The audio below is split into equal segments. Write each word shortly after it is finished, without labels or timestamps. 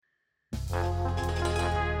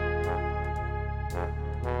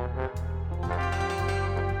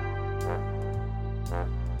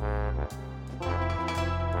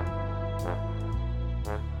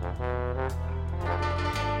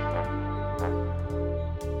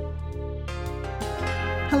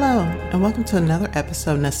Hello, and welcome to another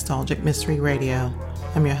episode of Nostalgic Mystery Radio.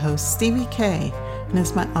 I'm your host, Stevie K, and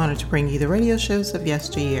it's my honor to bring you the radio shows of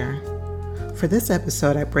yesteryear. For this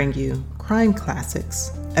episode, I bring you Crime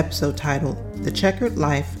Classics, episode titled The Checkered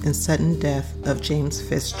Life and Sudden Death of James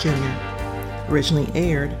Fisk Jr., originally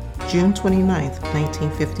aired June 29,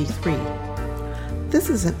 1953. This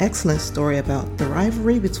is an excellent story about the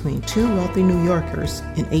rivalry between two wealthy New Yorkers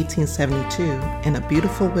in 1872 and a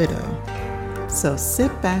beautiful widow. So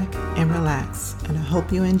sit back and relax, and I hope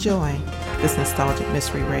you enjoy this Nostalgic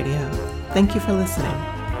Mystery Radio. Thank you for listening.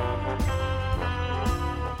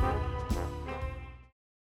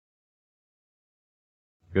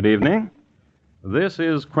 Good evening. This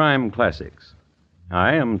is Crime Classics.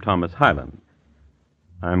 I am Thomas Hyland.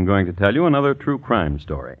 I'm going to tell you another true crime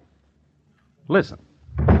story. Listen.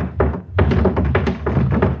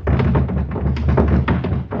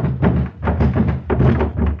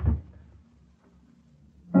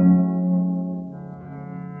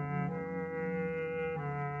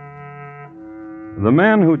 The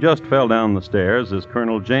man who just fell down the stairs is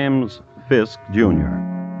Colonel James Fisk, Jr.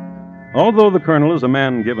 Although the colonel is a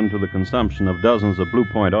man given to the consumption of dozens of Blue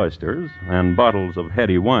Point oysters and bottles of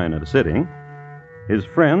heady wine at a sitting, his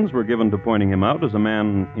friends were given to pointing him out as a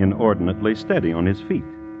man inordinately steady on his feet.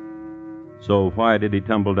 So why did he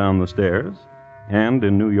tumble down the stairs, and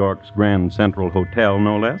in New York's Grand Central Hotel,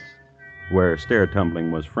 no less, where stair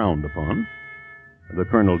tumbling was frowned upon? The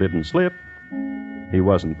colonel didn't slip. He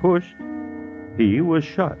wasn't pushed. He was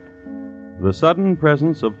shot. The sudden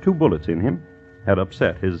presence of two bullets in him had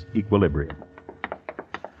upset his equilibrium.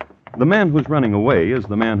 The man who's running away is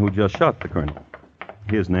the man who just shot the colonel.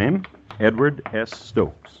 His name, Edward S.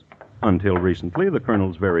 Stokes. Until recently, the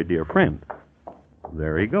colonel's very dear friend.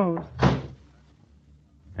 There he goes.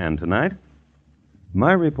 And tonight,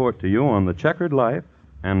 my report to you on the checkered life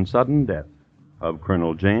and sudden death of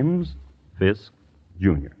Colonel James Fisk,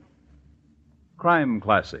 Jr. Crime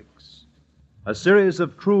Classics. A series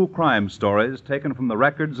of true crime stories taken from the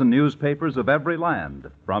records and newspapers of every land,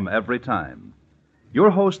 from every time.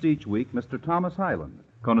 Your host each week, Mr. Thomas Hyland,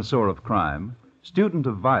 connoisseur of crime, student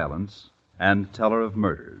of violence, and teller of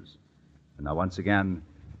murders. And now, once again,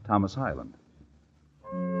 Thomas Hyland.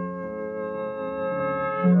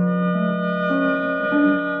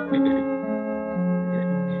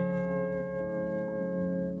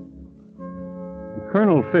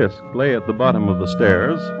 Colonel Fisk lay at the bottom of the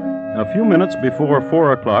stairs a few minutes before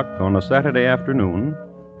 4 o'clock on a Saturday afternoon,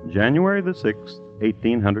 January the 6th,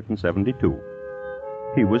 1872.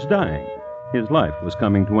 He was dying. His life was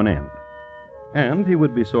coming to an end. And he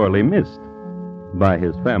would be sorely missed by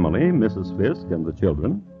his family, Mrs. Fisk, and the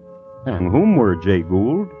children, among whom were Jay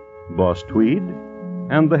Gould, Boss Tweed,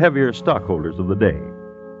 and the heavier stockholders of the day.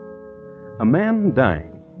 A man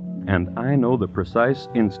dying, and I know the precise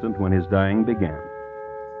instant when his dying began.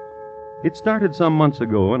 It started some months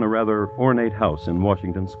ago in a rather ornate house in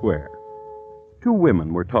Washington Square. Two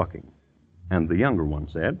women were talking, and the younger one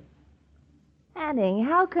said, Annie,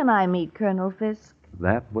 how can I meet Colonel Fisk?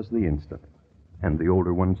 That was the instant. And the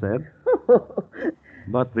older one said,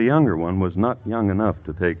 But the younger one was not young enough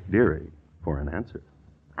to take Dearie for an answer.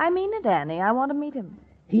 I mean it, Annie. I want to meet him.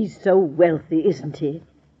 He's so wealthy, isn't he?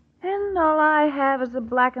 And all I have is a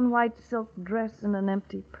black and white silk dress and an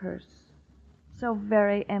empty purse. So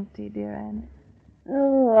very empty, dear Annie.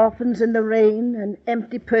 Oh, orphans in the rain and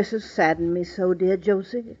empty purses sadden me so, dear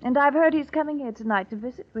Josie. And I've heard he's coming here tonight to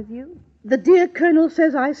visit with you. The dear Colonel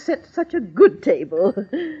says I set such a good table.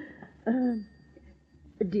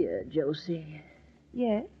 Dear Josie.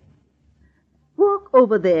 Yes? Walk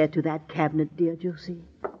over there to that cabinet, dear Josie.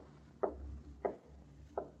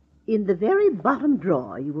 In the very bottom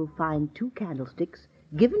drawer you will find two candlesticks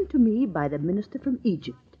given to me by the minister from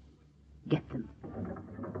Egypt. Get them.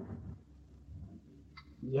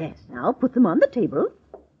 Yes, now put them on the table.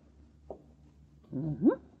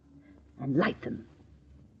 And light them.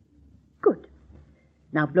 Good.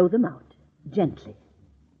 Now blow them out, gently.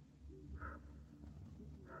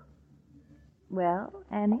 Well,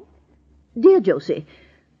 Annie? Dear Josie,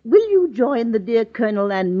 will you join the dear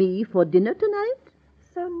Colonel and me for dinner tonight?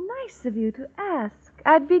 So nice of you to ask.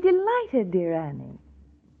 I'd be delighted, dear Annie.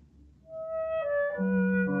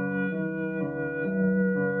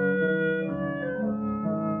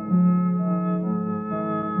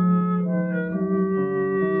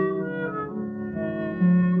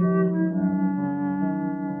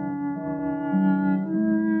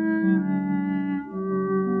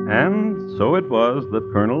 And so it was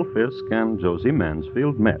that Colonel Fisk and Josie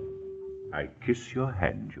Mansfield met. I kiss your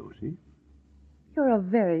hand, Josie. You're a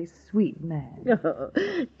very sweet man.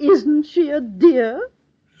 Isn't she a dear?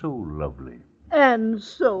 So lovely. And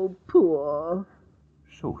so poor.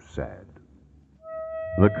 So sad.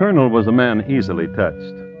 The colonel was a man easily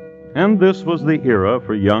touched, and this was the era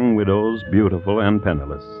for young widows, beautiful and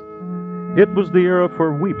penniless. It was the era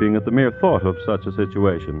for weeping at the mere thought of such a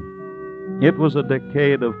situation. It was a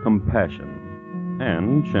decade of compassion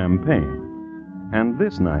and champagne. And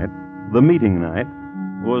this night, the meeting night,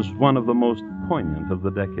 was one of the most poignant of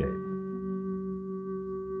the decade.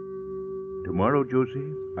 Tomorrow,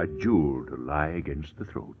 Josie, a jewel to lie against the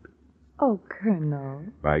throat. Oh, Colonel.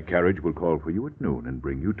 My carriage will call for you at noon and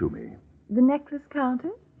bring you to me. The necklace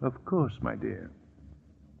counter? Of course, my dear.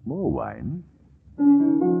 More wine?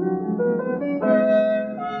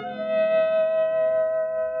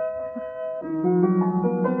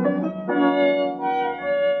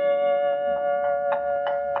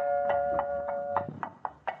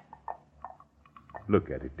 Look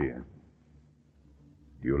at it, dear.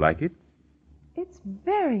 Do you like it? It's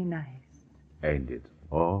very nice. And it's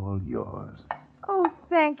all yours. Oh,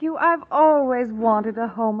 thank you. I've always wanted a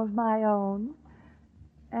home of my own.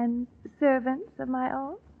 And servants of my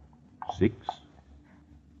own. 6?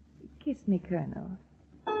 Kiss me, Colonel.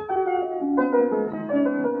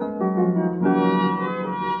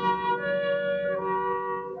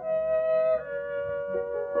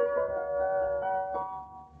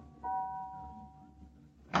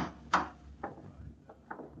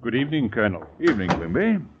 Good evening, Colonel. Evening,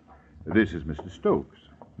 Quimby. This is Mr. Stokes.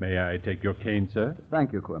 May I take your cane, sir?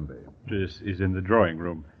 Thank you, Quimby. This is in the drawing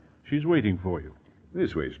room. She's waiting for you.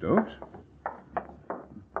 This way, Stokes.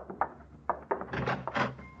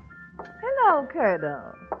 Hello,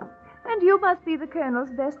 Colonel. And you must be the Colonel's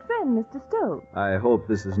best friend, Mr. Stokes. I hope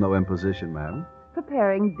this is no imposition, ma'am.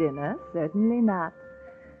 Preparing dinner? Certainly not.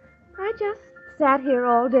 I just sat here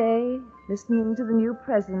all day, listening to the new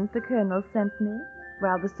present the Colonel sent me,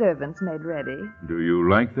 while the servants made ready. Do you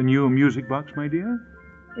like the new music box, my dear?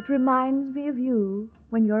 It reminds me of you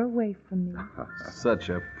when you're away from me. Such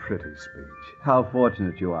a pretty speech. How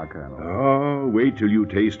fortunate you are, Colonel. Oh, wait till you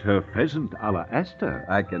taste her pheasant a la Esther.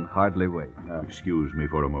 I can hardly wait. Excuse me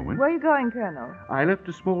for a moment. Where are you going, Colonel? I left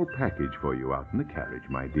a small package for you out in the carriage,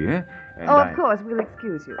 my dear. And Of course, we'll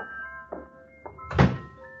excuse you.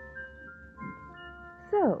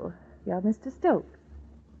 So, you're Mr. Stokes.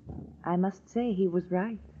 I must say he was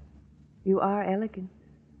right. You are elegant.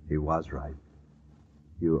 He was right.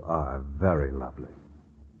 You are very lovely.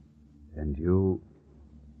 And you're...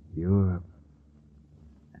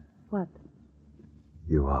 What?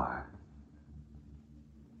 You are.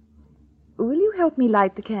 Will you help me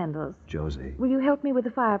light the candles? Josie. Will you help me with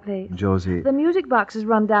the fireplace? Josie. The music box is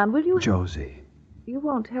run down. Will you... Josie. You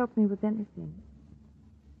won't help me with anything.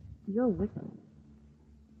 You're wicked.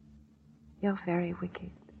 You're very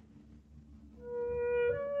wicked.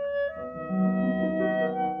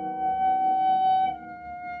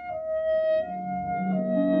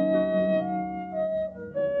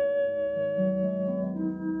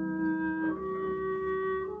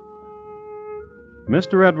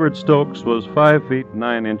 Mr. Edward Stokes was 5 feet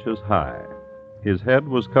 9 inches high. His head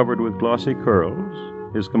was covered with glossy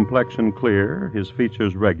curls, his complexion clear, his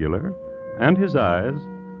features regular, and his eyes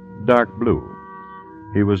dark blue.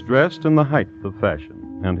 He was dressed in the height of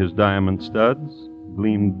fashion, and his diamond studs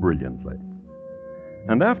gleamed brilliantly.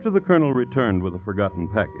 And after the colonel returned with a forgotten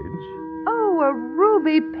package... Oh, a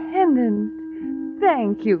ruby pendant.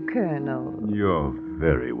 Thank you, Colonel. You're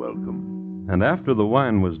very welcome. And after the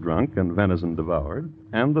wine was drunk and venison devoured,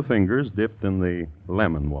 and the fingers dipped in the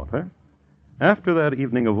lemon water, after that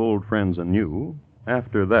evening of old friends and new,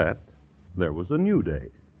 after that, there was a new day.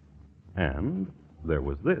 And there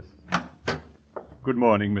was this. Good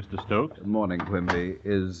morning, Mr. Stokes. Good morning, Quimby.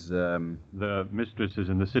 The mistress is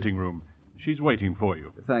in the sitting room. She's waiting for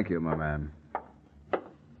you. Thank you, my man.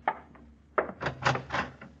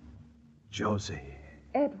 Josie.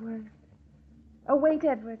 Edward. Oh, wait,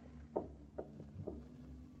 Edward.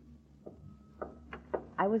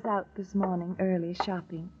 I was out this morning early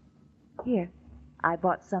shopping. Here, I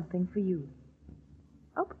bought something for you.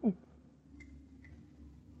 Open it.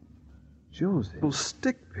 Josie. Oh,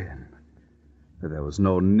 stick pin. There was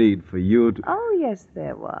no need for you to... Oh, yes,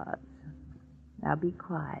 there was. Now be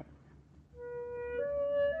quiet.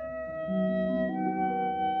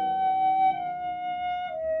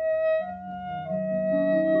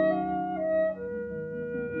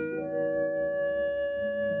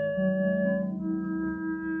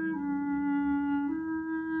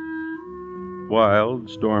 Wild,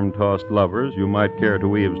 storm-tossed lovers you might care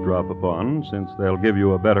to eavesdrop upon, since they'll give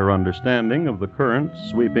you a better understanding of the currents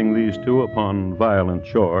sweeping these two upon violent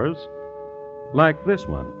shores, like this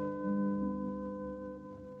one.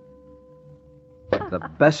 Ah, The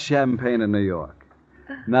best champagne in New York.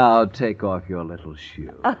 Now take off your little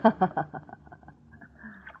shoe.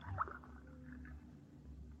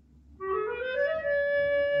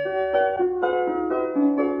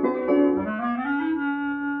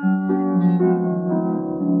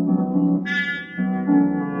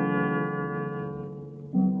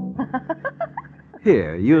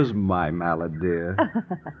 Here, use my mallet, dear.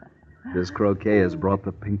 This croquet has brought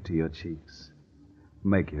the pink to your cheeks.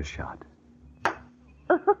 Make your shot.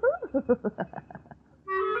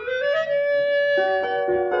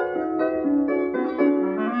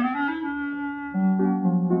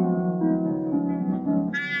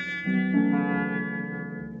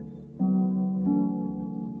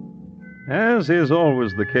 As is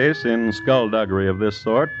always the case in skullduggery of this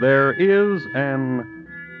sort, there is an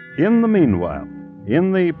in the meanwhile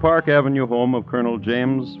in the Park Avenue home of Colonel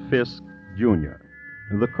James Fisk, Jr.,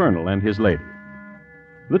 the Colonel and his lady.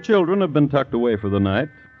 The children have been tucked away for the night,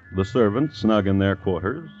 the servants snug in their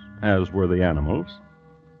quarters, as were the animals.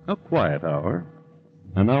 A quiet hour,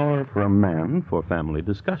 an hour for a man for family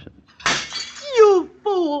discussions. You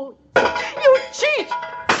fool! You cheat!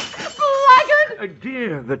 Blackguard!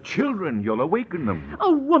 Dear, the children, you'll awaken them.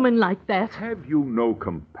 A woman like that. Have you no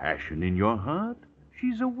compassion in your heart?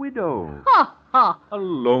 She's a widow. Ha, ha.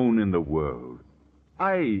 Alone in the world.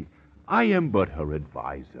 I am but her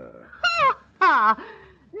advisor. Ha, ha.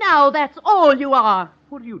 Now that's all you are.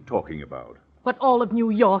 What are you talking about? What all of New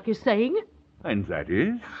York is saying. And that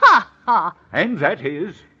is? Ha, ha. And that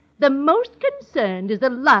is? The most concerned is the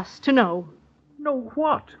last to know. Know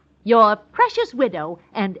what? Your precious widow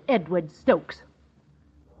and Edward Stokes.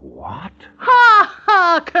 What? Ha,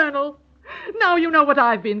 ha, Colonel. Now you know what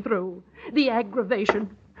I've been through. The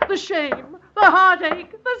aggravation, the shame, the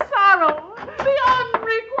heartache, the sorrow, the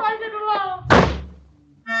unrequited love.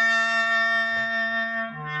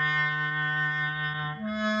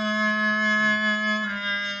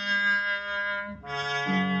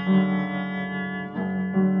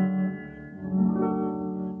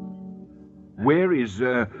 Where is,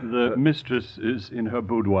 The mistress is in her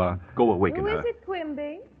boudoir. Go awaken her. Who is it,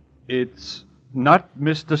 Quimby? It's not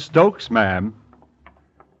Mr. Stokes, ma'am.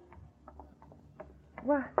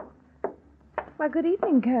 Why, good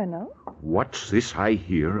evening, Colonel. What's this I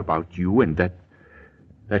hear about you and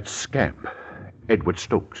that scamp, Edward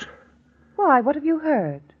Stokes? Why, what have you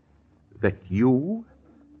heard? That you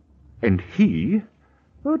and he,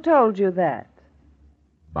 Who told you that?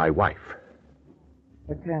 my wife.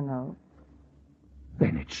 The Colonel.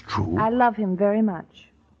 Then it's true. I love him very much.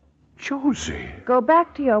 Josie, Go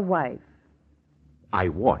back to your wife. I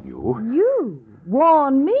warn you. You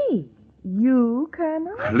warn me. You,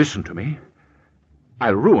 Colonel? Listen to me.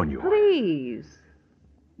 I'll ruin you. Please.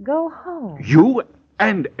 Go home. You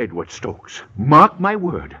and Edward Stokes. Mark my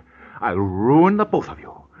word. I'll ruin the both of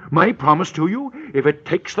you. My promise to you, if it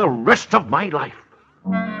takes the rest of my life.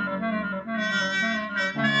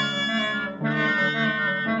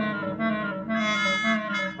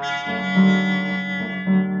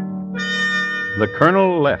 The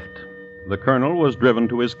Colonel left. The Colonel was driven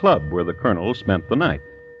to his club, where the Colonel spent the night.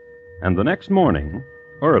 And the next morning,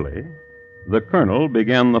 early, the Colonel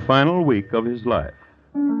began the final week of his life.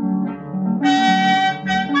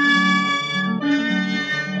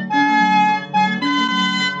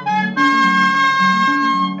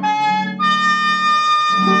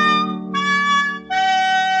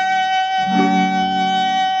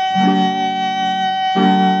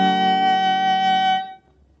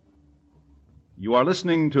 You are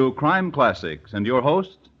listening to Crime Classics and your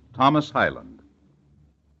host, Thomas Hyland.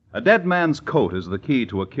 A dead man's coat is the key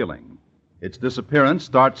to a killing. Its disappearance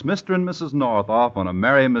starts Mr. and Mrs. North off on a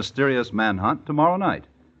merry, mysterious manhunt tomorrow night.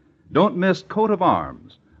 Don't miss Coat of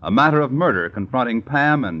Arms, a matter of murder confronting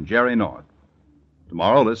Pam and Jerry North.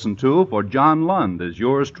 Tomorrow, listen to For John Lund is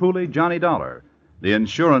yours truly, Johnny Dollar, the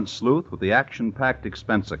insurance sleuth with the action-packed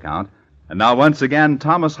expense account. And now, once again,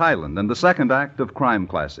 Thomas Hyland and the second act of Crime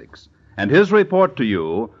Classics, and his report to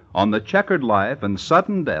you on the checkered life and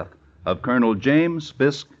sudden death of Colonel James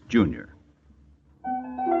Fisk, Jr.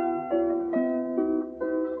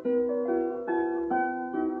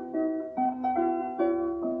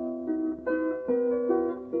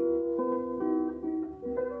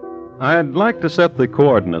 I'd like to set the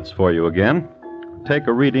coordinates for you again. Take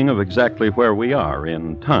a reading of exactly where we are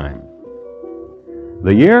in time.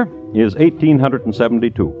 The year is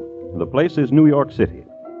 1872. The place is New York City.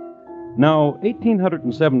 Now,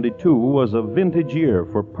 1872 was a vintage year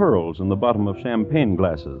for pearls in the bottom of champagne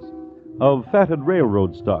glasses, of fatted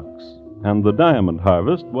railroad stocks, and the diamond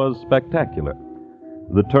harvest was spectacular.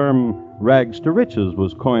 The term rags to riches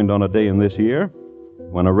was coined on a day in this year.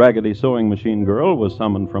 when a raggedy sewing machine girl was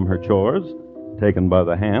summoned from her chores, taken by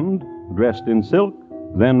the hand, dressed in silk,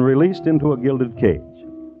 then released into a gilded cage.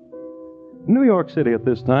 New York City at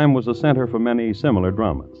this time was a center for many similar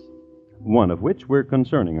dramas, one of which we're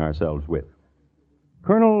concerning ourselves with.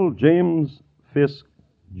 Colonel James Fisk,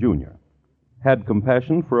 Jr. had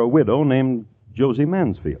compassion for a widow named Josie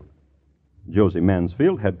Mansfield. Josie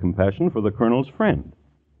Mansfield had compassion for the colonel's friend,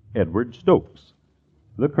 Edward Stokes.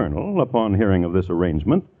 The colonel, upon hearing of this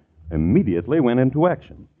arrangement, immediately went into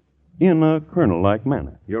action, in a colonel-like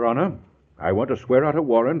manner. Your Honor, I want to swear out a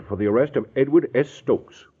warrant for the arrest of Edward S.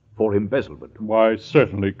 Stokes for embezzlement. Why,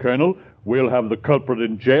 certainly, Colonel. We'll have the culprit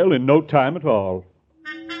in jail in no time at all.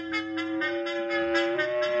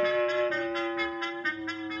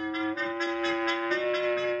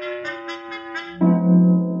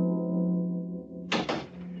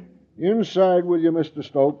 Inside with you, Mr.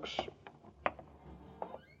 Stokes.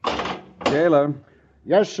 Jailer,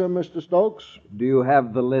 Yes, sir, Mr. Stokes. do you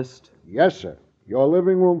have the list? Yes, sir. Your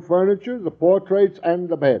living room furniture, the portraits, and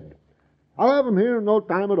the bed. I'll have them here in no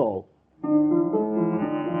time at all.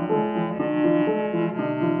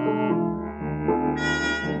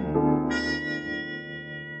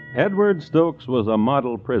 Edward Stokes was a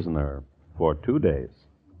model prisoner for 2 days.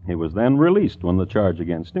 He was then released when the charge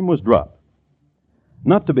against him was dropped.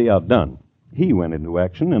 Not to be outdone, he went into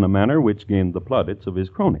action in a manner which gained the plaudits of his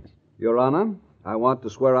cronies. Your Honor, I want to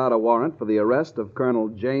swear out a warrant for the arrest of Colonel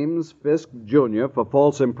James Fisk, Jr. for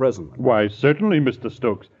false imprisonment. Why, certainly, Mr.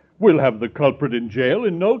 Stokes. We'll have the culprit in jail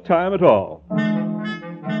in no time at all.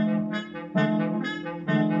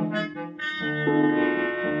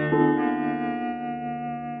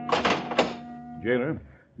 Jailer?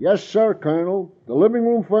 Yes, sir, Colonel. The living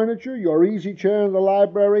room furniture, your easy chair in the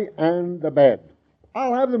library, and the bed.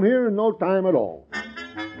 I'll have them here in no time at all.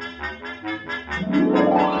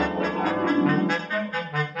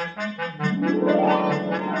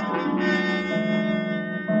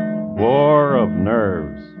 War of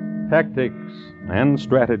nerves, tactics, and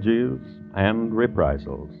strategies, and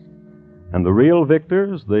reprisals. And the real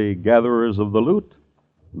victors, the gatherers of the loot,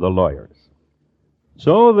 the lawyers.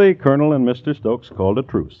 So the colonel and Mr. Stokes called a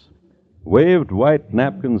truce, waved white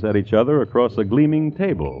napkins at each other across a gleaming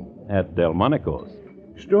table at Delmonico's.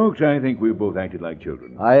 Stokes, I think we both acted like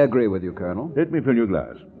children. I agree with you, Colonel. Let me fill your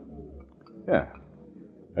glass. Yeah.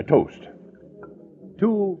 A toast.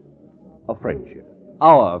 To a friendship.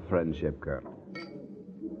 Our friendship, Colonel.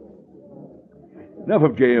 Enough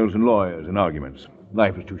of jails and lawyers and arguments.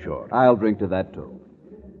 Life is too short. I'll drink to that, too.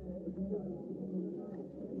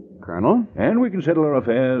 Colonel? And we can settle our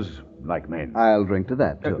affairs like men. I'll drink to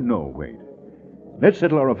that, too. No, wait. Let's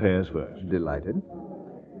settle our affairs first. Delighted.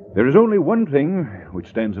 There is only one thing which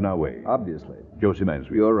stands in our way. Obviously. Josie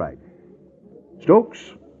Mansfield. You're right. Stokes,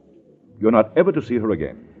 you're not ever to see her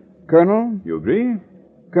again. Colonel? You agree?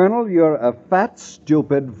 Colonel, you're a fat,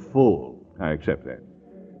 stupid fool. I accept that.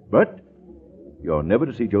 But you're never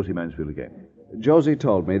to see Josie Mansfield again. Josie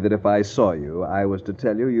told me that if I saw you, I was to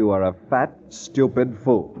tell you you are a fat, stupid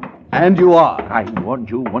fool. And you are. I warned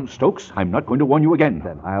you once, Stokes. I'm not going to warn you again.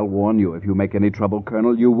 Then I'll warn you, if you make any trouble,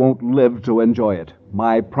 Colonel, you won't live to enjoy it.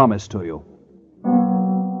 My promise to you.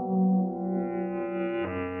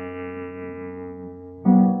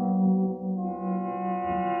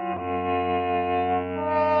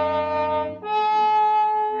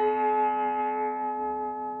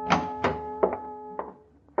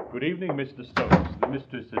 Good evening, Mr. Stokes. The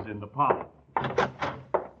mistress is in the parlor.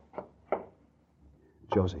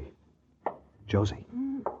 Josie. Josie.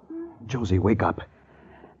 Josie, wake up.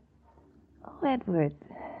 Oh, Edward.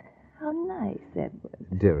 How nice, Edward.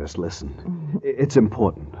 Dearest, listen. It's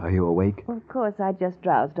important. Are you awake? Well, of course, I just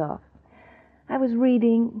drowsed off. I was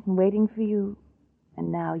reading and waiting for you,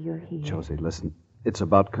 and now you're here. Josie, listen. It's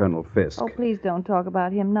about Colonel Fisk. Oh, please don't talk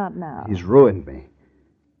about him. Not now. He's ruined me.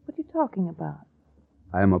 What are you talking about?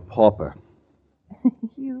 I am a pauper.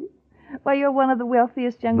 You? Why, you're one of the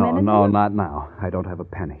wealthiest young men in No, the... not now. I don't have a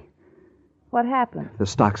penny. What happened? The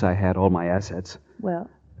stocks I had, all my assets. Well?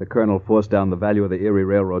 The colonel forced down the value of the Erie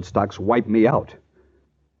Railroad stocks, wiped me out.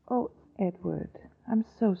 Oh, Edward, I'm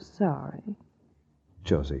so sorry.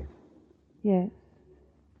 Josie, Yes?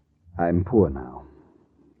 I'm poor now.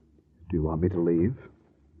 Do you want me to leave?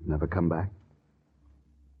 Never come back?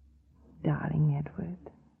 Darling Edward.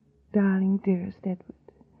 Darling, dearest Edward.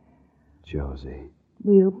 Josie.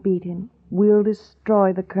 We'll beat him. We'll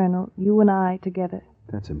destroy the colonel, you and I together.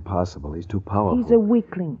 That's impossible. He's too powerful. He's a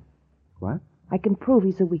weakling. What? I can prove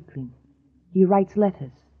he's a weakling. He writes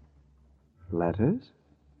letters. Letters?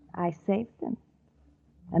 I saved them.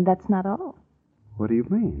 And that's not all. What do you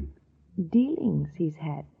mean? Dealings he's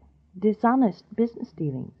had. dishonest business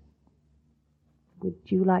dealings. Would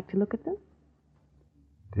you like to look at them?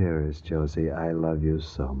 Dearest Josie, I love you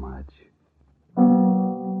so much.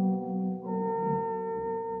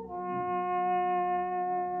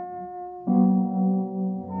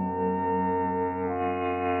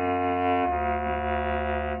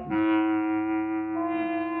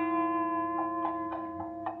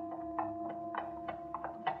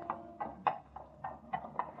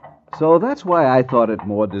 So that's why I thought it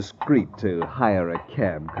more discreet to hire a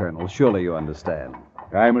cab, Colonel. Surely you understand.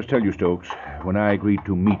 I must tell you, Stokes, when I agreed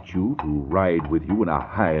to meet you, to ride with you in a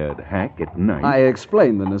hired hack at night... I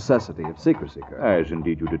explained the necessity of secrecy, Colonel. As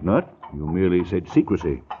indeed you did not. You merely said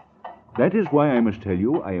secrecy. That is why I must tell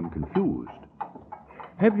you I am confused.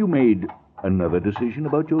 Have you made another decision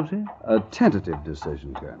about Josie? A tentative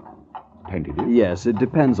decision, Colonel. Tentative? Yes, it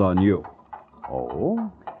depends on you.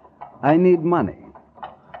 Oh? I need money.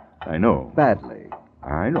 I know. Badly.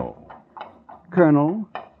 I know. Colonel?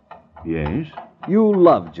 Yes? You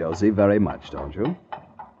love Josie very much, don't you?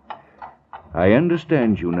 I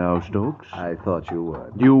understand you now, Stokes. I thought you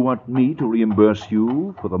would. You want me to reimburse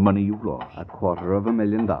you for the money you've lost?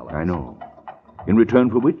 $250,000. I know. In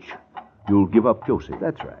return for which, you'll give up Josie.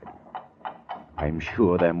 That's right. I'm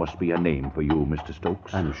sure there must be a name for you, Mr.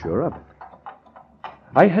 Stokes. I'm sure of it.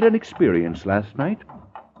 I had an experience last night.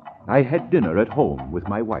 I had dinner at home with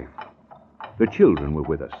my wife. The children were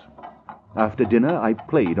with us. After dinner, I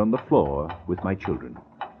played on the floor with my children.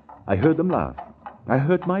 I heard them laugh. I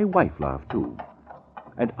heard my wife laugh, too.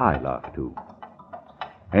 And I laughed, too.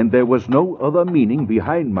 And there was no other meaning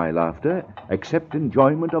behind my laughter except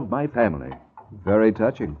enjoyment of my family. Very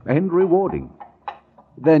touching. And rewarding.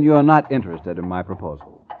 Then you're not interested in my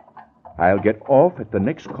proposal. I'll get off at the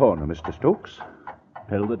next corner, Mr. Stokes.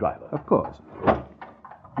 Tell the driver. Of course.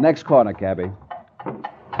 Next corner, cabby.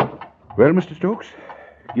 Well, Mr. Stokes,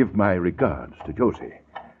 give my regards to Josie.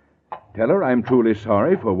 Tell her I'm truly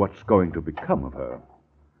sorry for what's going to become of her.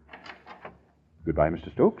 Goodbye,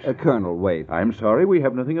 Mr. Stokes. Colonel, wait. I'm sorry we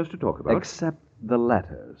have nothing else to talk about. Except the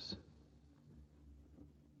letters.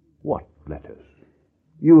 What letters?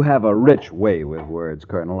 You have a rich way with words,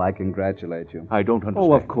 Colonel. I congratulate you. I don't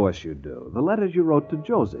understand. Oh, of course you do. The letters you wrote to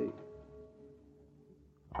Josie.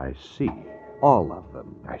 I see. All of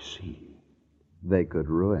them. I see. They could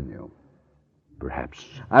ruin you. Perhaps.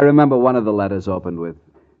 I remember one of the letters opened with,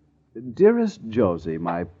 Dearest Josie,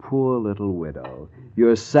 my poor little widow,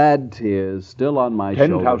 your sad tears still on my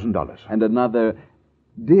shoulder. $10,000. And another,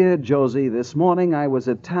 Dear Josie, this morning I was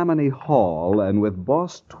at Tammany Hall, and with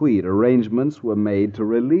Boss Tweed arrangements were made to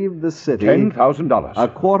relieve the city. $10,000.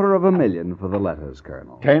 $250,000 for the letters,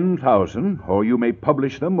 Colonel. 10,000, or you may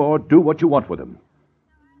publish them or do what you want with them.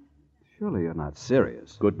 Surely you're not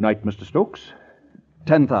serious. Good night, Mr. Stokes.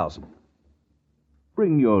 10,000.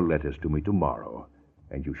 Bring your letters to me tomorrow,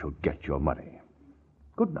 and you shall get your money.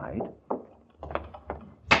 Good night.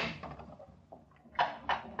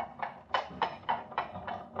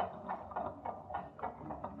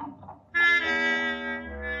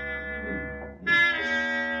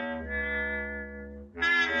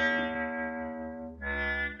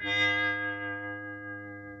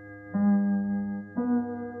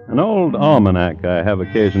 An old almanac I have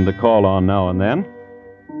occasion to call on now and then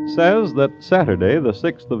says that Saturday, the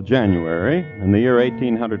 6th of January, in the year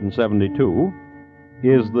 1872,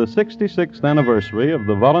 is the 66th anniversary of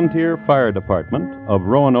the Volunteer Fire Department of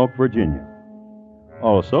Roanoke, Virginia.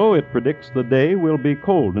 Also, it predicts the day will be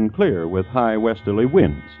cold and clear with high westerly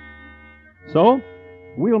winds. So,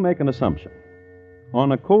 we'll make an assumption.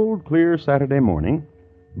 On a cold, clear Saturday morning,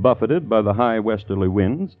 buffeted by the high westerly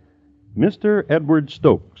winds, Mr. Edward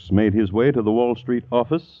Stokes made his way to the Wall Street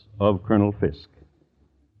office of Colonel Fisk.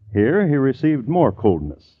 Here he received more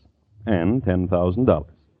coldness and $10,000.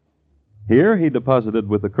 Here he deposited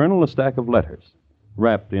with the colonel a stack of letters,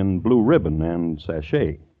 wrapped in blue ribbon and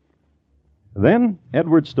sachet. Then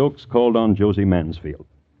Edward Stokes called on Josie Mansfield.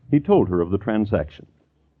 He told her of the transaction.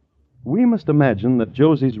 We must imagine that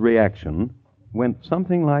Josie's reaction went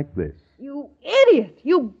something like this. You idiot!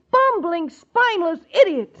 You bumbling, spineless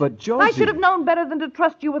idiot! But Josie... I should have known better than to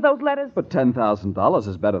trust you with those letters. But $10,000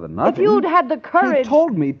 is better than nothing. If you'd had the courage... He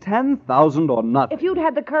told me 10,000 or nothing. If you'd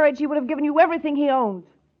had the courage, he would have given you everything he owned.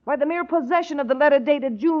 Why, the mere possession of the letter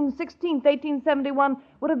dated June 16th, 1871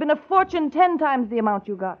 would have been a fortune 10 times the amount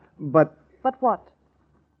you got. But... But what?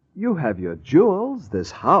 You have your jewels,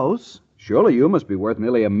 this house. Surely you must be worth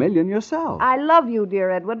nearly $1 million yourself. I love you,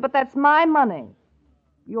 dear Edward, but that's my money.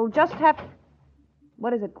 You'll just have...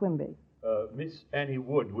 What is it, Quimby? Miss Annie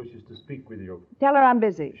Wood wishes to speak with you. Tell her I'm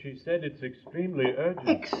busy. She said it's extremely urgent.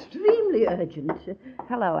 Extremely urgent.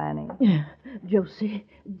 Hello, Annie. Josie,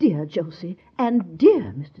 dear Josie, and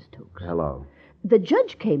dear Mr. Stokes. Hello. The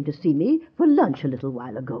judge came to see me for lunch a little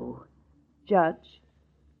while ago. Judge?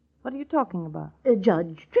 What are you talking about?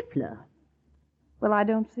 Judge Tripler. Well, I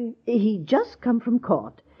don't see. He just come from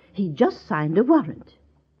court. He just signed a warrant.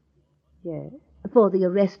 Yes? For the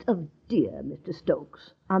arrest of dear Mr.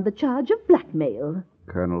 Stokes on the charge of blackmail.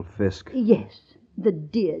 Colonel Fisk. Yes. The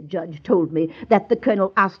dear judge told me that the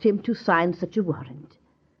colonel asked him to sign such a warrant.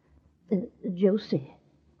 Josie.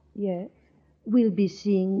 Yes? We'll be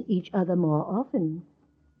seeing each other more often.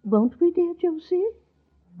 Won't we, dear Josie?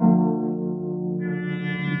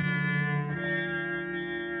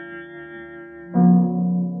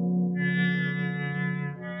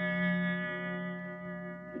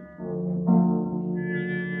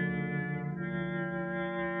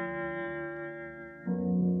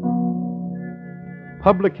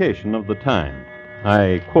 Publication of the time.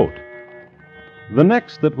 I quote, "The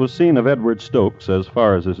next that was seen of Edward Stokes, as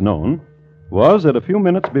far as is known, was at a few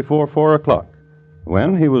minutes before 4 o'clock,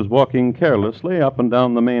 when he was walking carelessly up and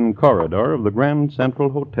down the main corridor of the Grand Central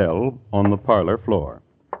Hotel on the parlor floor.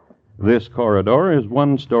 This corridor is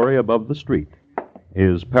 1 story above the street,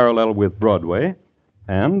 is parallel with Broadway,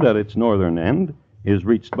 and at its northern end is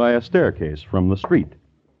reached by a staircase from the street.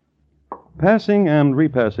 Passing and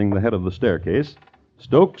repassing the head of the staircase,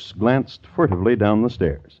 Stokes glanced furtively down the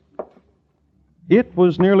stairs. It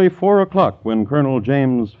was nearly 4 o'clock when Colonel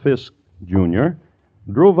James Fisk, Jr.,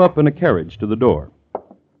 drove up in a carriage to the door.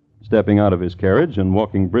 Stepping out of his carriage and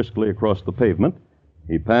walking briskly across the pavement,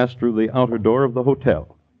 he passed through the outer door of the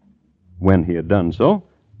hotel. When he had done so,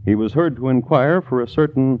 he was heard to inquire for a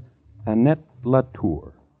certain Annette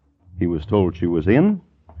Latour. He was told she was in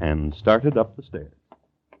and started up the stairs.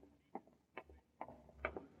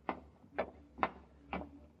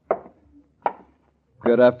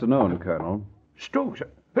 Good afternoon, Colonel. Stokes,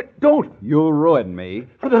 don't! You'll ruin me.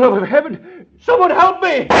 For the love of heaven, someone help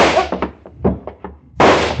me!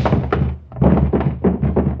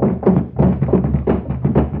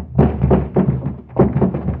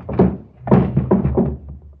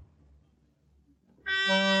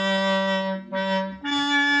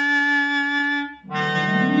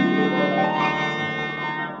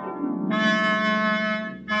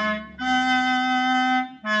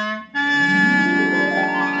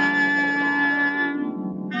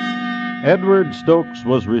 Edward Stokes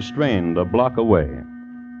was restrained a block away.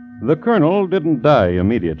 The colonel didn't die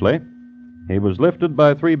immediately. He was lifted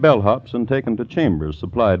by 3 bellhops and taken to chambers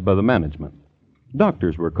supplied by the management.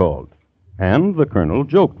 Doctors were called, and the colonel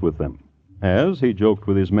joked with them, as he joked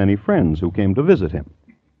with his many friends who came to visit him.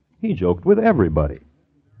 He joked with everybody.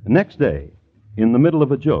 Next day, in the middle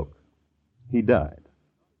of a joke, he died.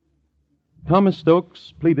 Thomas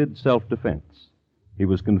Stokes pleaded self-defense. He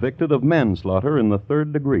was convicted of manslaughter in the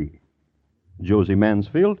 3rd degree. Josie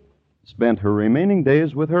Mansfield spent her remaining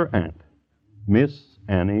days with her aunt, Miss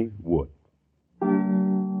Annie Wood.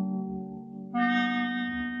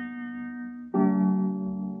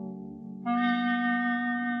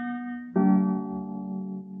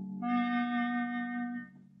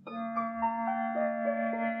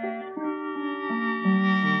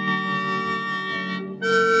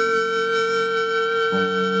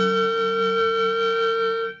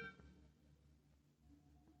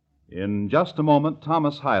 In just a moment,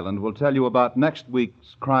 Thomas Hyland will tell you about next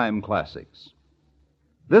week's Crime Classics.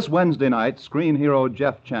 This Wednesday night, screen hero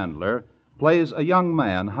Jeff Chandler plays a young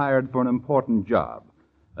man hired for an important job,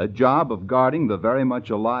 a job of guarding the very much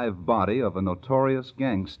alive body of a notorious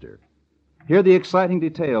gangster. Hear the exciting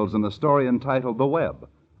details in the story entitled The Web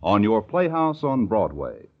on your Playhouse on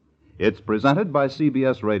Broadway. It's presented by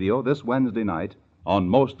CBS Radio this Wednesday night on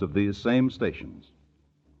most of these same stations.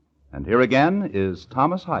 And here again is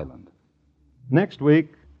Thomas Hyland. Next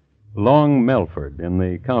week, Long Melford in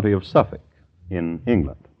the county of Suffolk in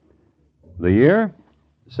England. The year,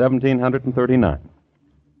 1739.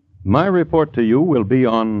 My report to you will be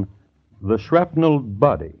on the shrapnelled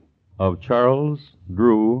body of Charles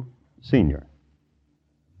Drew, Sr.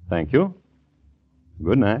 Thank you.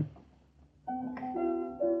 Good night.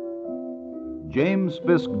 James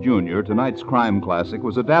Fisk, Jr., tonight's crime classic,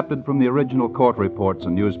 was adapted from the original court reports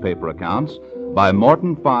and newspaper accounts by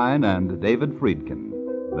Morton Fine and David Friedkin.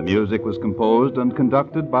 The music was composed and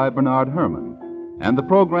conducted by Bernard Herrmann, and the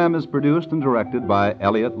program is produced and directed by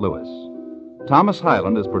Elliott Lewis. Thomas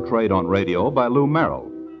Hyland is portrayed on radio by Lou Merrill.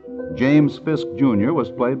 James Fisk, Jr.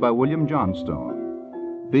 was played by William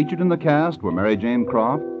Johnstone. Featured in the cast were Mary Jane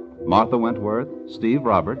Croft, Martha Wentworth, Steve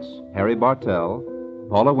Roberts, Harry Bartell,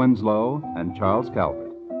 Paula Winslow, and Charles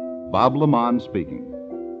Calvert. Bob Lamont speaking.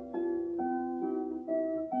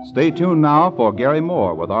 Stay tuned now for Gary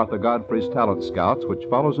Moore with Arthur Godfrey's Talent Scouts, which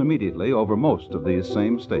follows immediately over most of these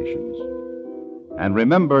same stations. And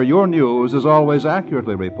remember, your news is always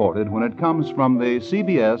accurately reported when it comes from the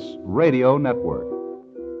CBS Radio Network.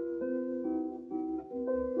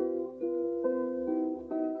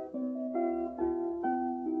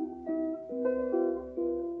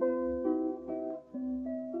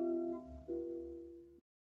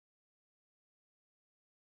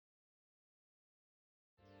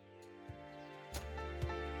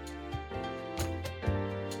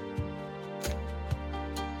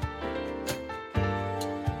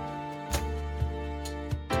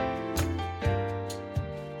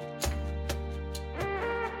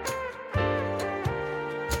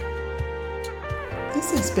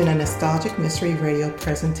 This has been a Nostalgic Mystery Radio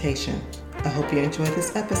presentation. I hope you enjoyed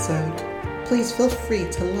this episode. Please feel free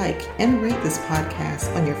to like and rate this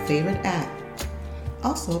podcast on your favorite app.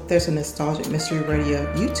 Also, there's a Nostalgic Mystery Radio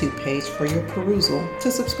YouTube page for your perusal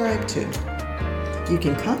to subscribe to. You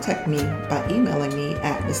can contact me by emailing me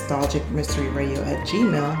at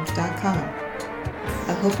nostalgicmysteryradio@gmail.com.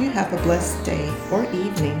 I hope you have a blessed day or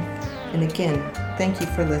evening. And again, thank you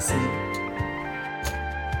for listening.